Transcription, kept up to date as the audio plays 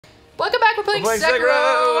Welcome back. We're playing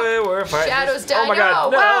Sekiro. We're fighting. Shadows die. Oh my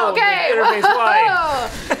god, no! Wow, okay. Interface why?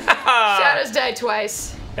 Shadows die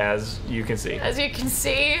twice. As you can see. As you can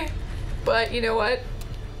see. But you know what?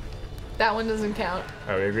 That one doesn't count.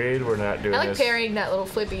 Are we agreed? We're not doing I like this. parrying that little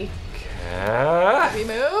flippy. Happy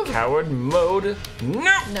move. Coward mode.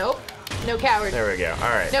 No. Nope. No coward. There we go. All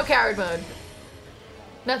right. No coward mode.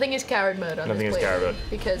 Nothing is coward mode on Nothing this is coward mode.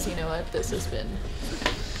 Because you know what? This has been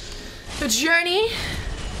a journey.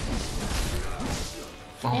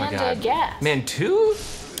 Oh my and god. gas. Man, two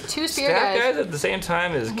spear staff guys. guys at the same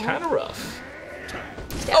time is kind of rough.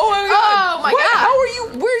 Staff Oh my god. Oh my what? god. How are you?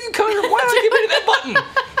 Where are you coming from? Why not keep hitting that button?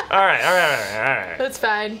 All right. That's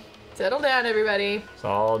fine. Settle down, everybody.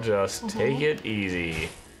 So I'll just take it easy.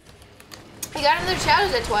 You got him in the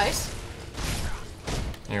shadows at twice.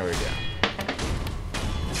 There we go.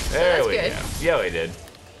 There we good. go. Yeah, we did.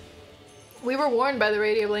 We were warned by the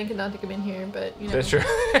radio blanket not to come in here, but you know. That's true.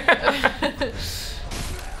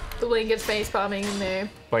 The blanket's face palming in there.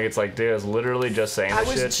 Like it's like, dude, I was literally just saying I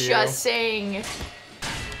this shit was to just saying.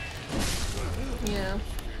 You know.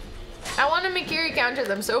 I want to Mikiri counter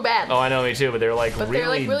them so bad. Oh, I know, me too, but they're like,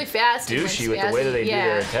 really fast. and, douchey like, with the way that they do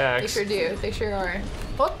their Yeah, attacks. They sure do. They sure are.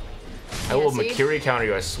 Whoop. I will see? Mikiri counter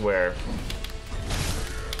you, I swear.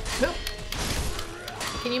 Nope.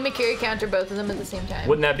 Can you Mikiri counter both of them at the same time?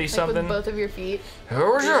 Wouldn't that be like something? With both of your feet.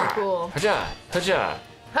 Really cool. Haja, haja.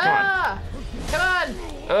 Ha! Come on.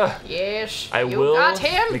 Ugh. Yes. I you will got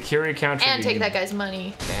him. Mikiri counter And you, take you that guy's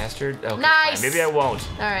money. bastard. Okay, Nice. fine. Maybe I won't.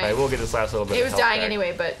 All right. I will get this last little bit. He of was health dying back.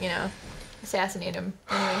 anyway, but you know, assassinate him.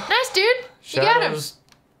 Anyway. Nice, dude. You got him. Shadows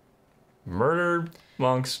murder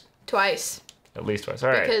monks Twice. at least twice. All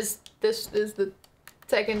right. Because this is the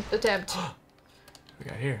second attempt. We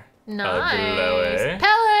got here. Nice. glowy.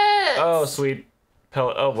 Pellets. Oh, sweet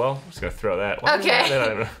pellet. Oh, well, I'm just going to throw that. Why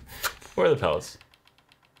Okay. Where are the pellets?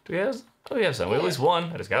 Do we have? Oh, we have some. We have at least one.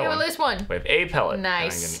 I just got We have one. at least one. We have a pellet.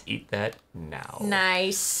 Nice. And I'm going to eat that now.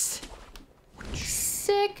 Nice.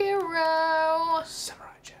 Sekiro. Samurai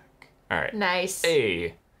Jack. All right. Nice.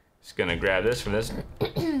 Hey. Just going to grab this from this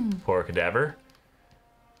poor cadaver.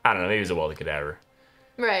 I don't know. Maybe it's a wealthy cadaver.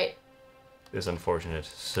 Right. This unfortunate.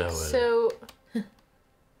 So.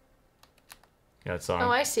 That song. Oh,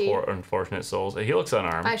 I see. Poor unfortunate souls. He looks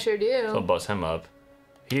unarmed. I sure So I'll do. bust him up.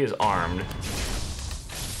 He is armed.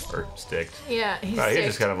 Or sticked. Yeah, he's He's sick.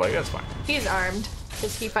 just kind of like, that's fine. He's armed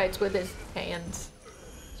because he fights with his hands.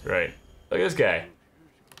 That's right. Look at this guy.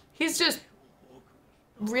 He's just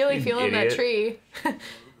really You feeling that idiot. tree.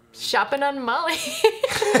 Shopping on Molly.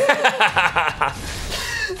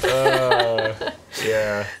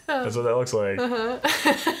 Yeah, that's what that looks like.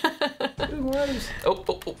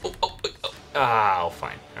 Oh,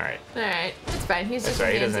 fine. All right. All right, it's fine. He's That's just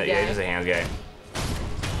right. a He handsy doesn't. guy. Yeah, he's just a hands guy.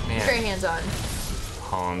 Very Man, hands-on.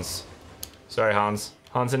 Hans. Sorry, Hans.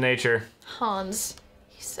 Hans in nature. Hans.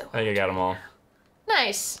 He's so I think I got them all.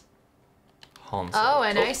 nice. Hans. Oh,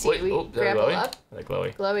 and I see. We is that grapple glowy? up. Is that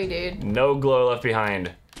glowy? Glowy, dude. No glow left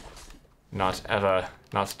behind. Not ever.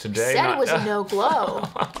 Not today. Said not it was a no glow.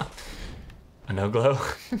 A no glow?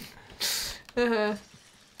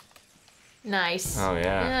 Nice. Oh,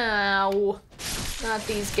 yeah. Ow. Not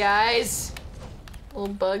these guys. Little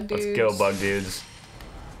bug dudes. Let's go, bug dudes.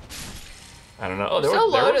 I don't know. Oh, there So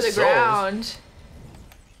were, there low were to the souls. ground.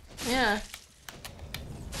 Yeah.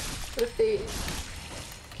 What if they...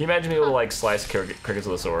 Can you imagine being able to like slice crickets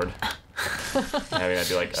with a sword? Having that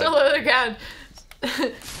be like, So low to the ground.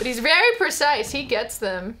 But he's very precise. He gets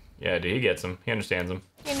them. yeah, dude, he gets them. He understands them.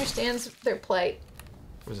 He understands their plight.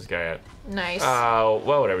 Where's this guy at? Nice. Oh,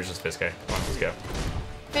 well, whatever. It's just this guy. Come on, let's go.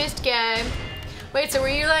 Fist game. Wait, so were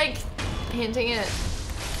you like hinting at...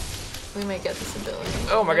 We might get this ability.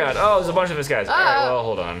 Oh my god. Oh, there's a bunch of this guys. All right, Oh. well,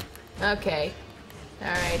 hold on. Okay.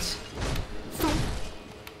 Alright.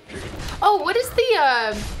 Oh, what does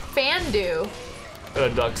the fan do?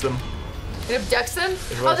 It abducts them. It abducts them?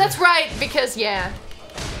 It Oh, was- that's right, because, yeah.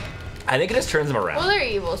 I think it just turns them around. Well, they're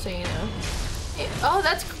evil, so you know. Oh,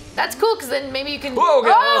 that's cool, because then maybe you can... Whoa,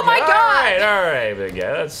 okay, oh okay. my god! All right, big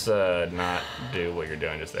guy. Let's not do what you're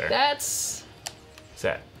doing just there. That's What's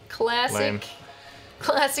that? classic. Lame.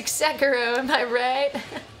 Classic Sekiro, am I right?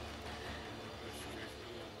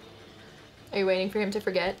 Are you waiting for him to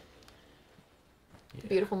forget? Yeah.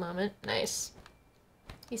 Beautiful moment. Nice.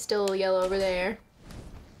 He's still yellow over there.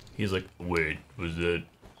 He's like, wait, was that...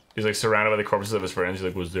 He's like surrounded by the corpses of his friends. He's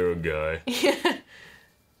like, was there a guy?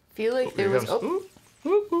 Feel like there Here was... comes. Oh. Ooh,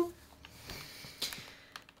 ooh, ooh.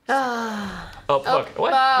 Ah. Oh, fuck.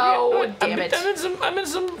 What? Oh, damn I'm it. I'm in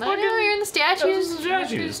some I know, you're in the statues. Those are You're in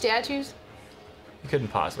the statues. statues. You couldn't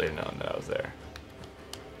possibly have known that I was there.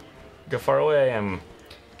 Look how far away I am.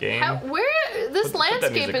 game. This Put that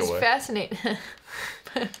landscape music is away. fascinating.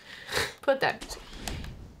 Put that music.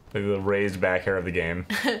 Like the raised back hair of the game.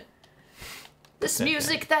 This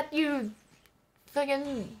music that you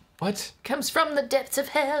fucking What? comes from the depths of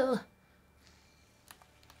hell.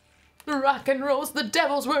 Rock and roll's the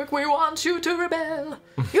devil's work. We want you to rebel.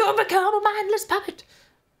 You'll become a mindless puppet.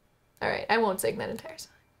 All right, I won't sing that entire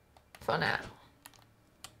song for now.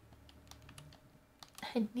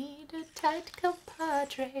 I need a tight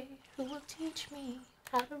compadre who will teach me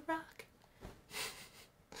how to rock.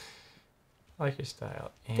 I like your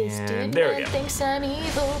style. This And dude there we man go. thinks I'm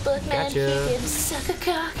evil, but man, Gotcha. he can suck a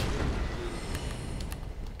cock.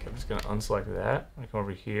 Okay, I'm just gonna unselect that. I'm gonna come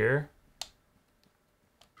over here.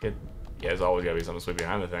 Yeah, there's always gotta be something sweet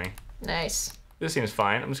behind the thing. Nice. This seems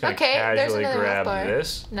fine. I'm just gonna Okay, there's casually another health grab bar.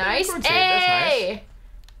 this. Nice. Yeah, that's nice. Hey!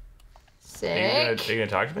 Sick. Are you gonna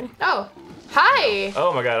talk to me? Oh, hi!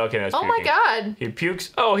 Oh my god, okay, that's Oh my puking. god. He pukes.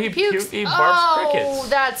 Oh, he Pukes. He barfs crickets. Oh,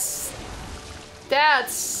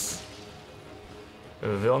 that's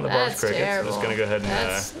The villain that barfs crickets. terrible. I'm just gonna go ahead and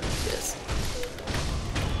That's just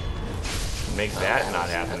make that not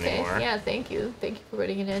happen okay. anymore. Yeah, thank you. Thank you for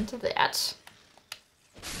putting an end to that.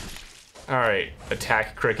 Alright,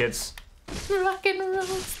 attack crickets. Rock and roll.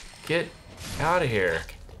 Get out of here.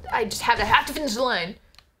 I just have to finish the line.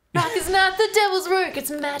 Rock is not the devil's work. It's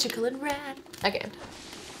magical and rad. Okay,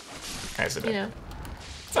 Nice. you know.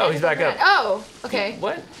 Oh, he's back up. Oh, okay.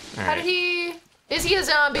 What? How did he? Is he a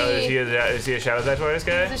zombie? Oh, is he a Shadow Tactics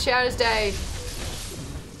guy? The shadows die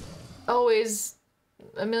always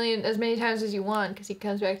as many times as you want because he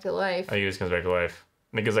comes back to life. Oh, he just comes back to life.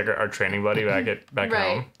 I think it's like our training buddy back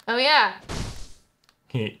Right. home. Oh yeah.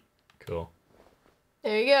 Cool.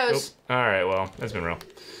 There he goes. All right, well, that's been real.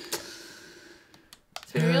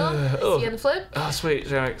 It's been real. Oh. See on the flip. Oh, sweet.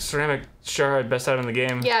 Ceramic shard, best item in the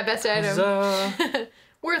game. Yeah, best item. Huzzah.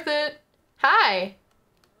 Worth it. Hi.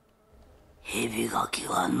 Where's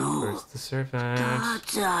the serpent? 2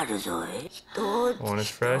つあるぞい。一 One is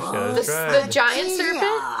fresh, the other The, is the dried. giant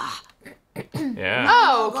serpent. Yeah.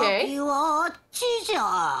 Oh, okay. つはあっちじ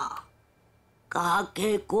ゃ。駆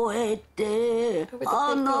け越えて Over the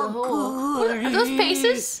あ through the の hole. What, are those 栗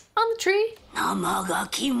faces on the tree? 生ガ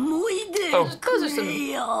キもいで Oh. 'Cause there's く some れ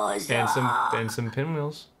よさ。 And some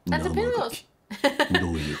pinwheels. That's the pinwheels.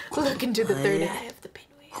 どういうこ Look into the third eye of the pinwheel.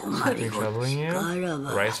 と困り You're ごと troubling you? から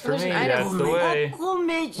ば Rice for There's me, an item. that's the way. お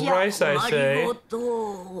米じゃ Rice, I 困 say. りご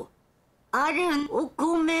と。あれお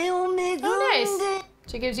米を恵んで Oh, nice.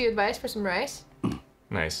 She gives you advice for some rice.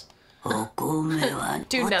 Nice. お米は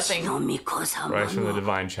Do こ nothing. ちの御子様 Rice from the の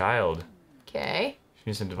divine child. Okay. She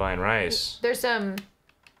needs some divine rice. There's some.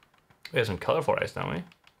 We have some colorful rice, don't we?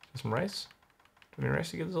 Some rice? Do we have any rice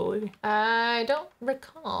to give this old lady? I don't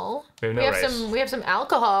recall. We have no rice. some. We have some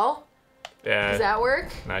alcohol. Yeah. Does that work?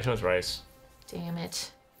 Nah, she wants rice. Damn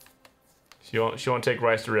it. She won't take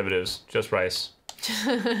rice derivatives. Just rice.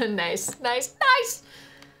 Nice, nice, nice.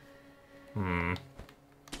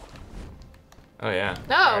 Oh yeah.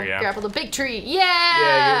 Oh, There we go. grapple the big tree. Yeah,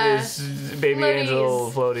 Yeah. give this baby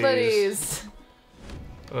angel floaties. Floaties.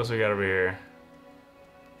 What else we got over here?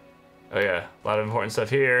 Oh yeah, a lot of important stuff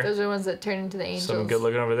here. Those are the ones that turn into the angels. Some good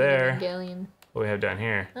looking over in the there. Evangelion. What do we have down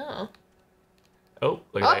here? Oh. Oh,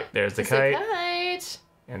 look at Oh, that. There's the it's kite. kite.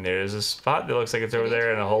 And there's a spot that looks like it's over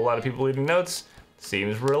there, and a whole lot of people leaving notes.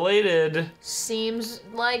 Seems related. Seems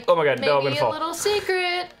like Oh my god, maybe no, I'm gonna a fall. little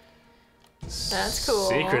secret. That's cool.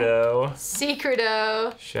 Secreto.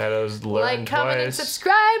 Secreto. Shadows learn Like, comment, and twice.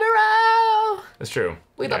 subscribe, bro. That's true.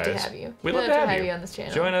 We'd love to guys. have you. We'd love to have you on this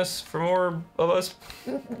channel. Join us for more of us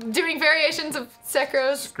Doing variations of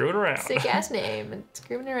Sekiro's screwing around. sick ass name and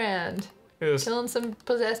screwing around. This Killing some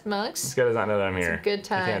possessed monks. guy does not know that I'm here. It's a good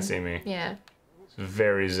time. He can't see me. Yeah. He's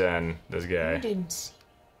very zen, this guy. I didn't see.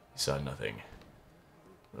 He saw nothing.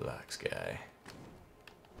 Relax, guy.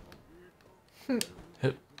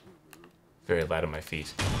 Hup. Very light on my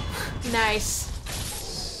feet.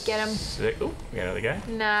 Nice. Get him. Sick. Ooh, we got another guy.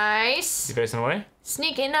 Nice. You facing away?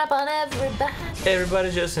 Sneaking up on everybody.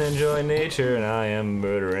 Everybody just enjoy nature, and I am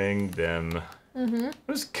murdering them. Mm-hmm.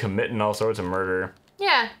 I'm just committing all sorts of murder.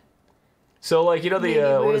 Yeah. So, like, you know Maybe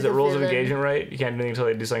the, what we're is it, the rules of villain. engagement, right? You can't do anything until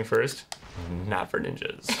they do something first. Not for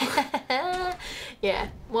ninjas. Yeah.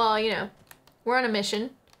 Well, you know, we're on a mission.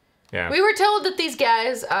 Yeah. We were told that these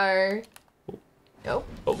guys are. Oh.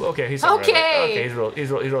 Oh, okay, he's all right. Okay. Okay,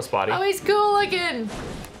 he's real spotty. Oh, he's cool looking.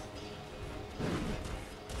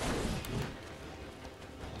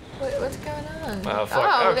 What's going on? Oh,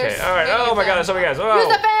 fuck. Okay, there's all right. many Oh of my god, them. there's so many guys. Use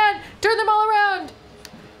Oh. the fan! Turn them all around!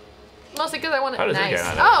 Mostly because I want to. How does this Nice.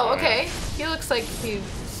 guy not know Oh, what's going okay. He looks like he's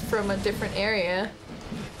from a different area.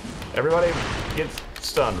 Everybody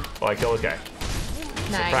stunned while I kill this guy.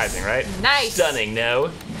 Nice. Surprising, right? Nice. Stunning,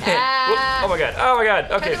 no? Ah. Oh my god, oh my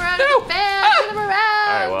god, okay. Turn them around, No! turn them around.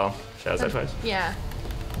 Alright, well, shadows that twice. Yeah.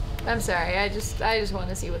 I'm sorry. I just want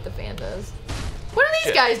to see what the fan does. What are these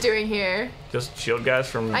Shit. guys doing here? Just shield guys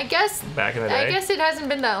from I guess back in the day. I guess it hasn't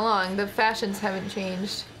been that long. The fashions haven't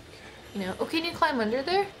changed. You know. Oh, can you climb under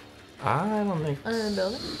there? I don't think. Under the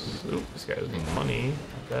building? Ooh, this guy has money.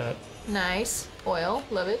 Like that. Nice. Oil.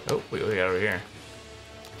 Love it. Oh, what do we got over here?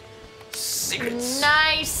 Secrets.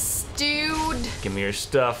 Nice, dude. Give me your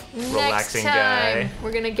stuff, Next relaxing time, guy.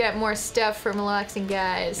 we're gonna get more stuff from relaxing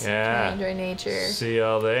guys. Yeah. Enjoy nature. See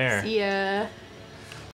y'all there. See ya.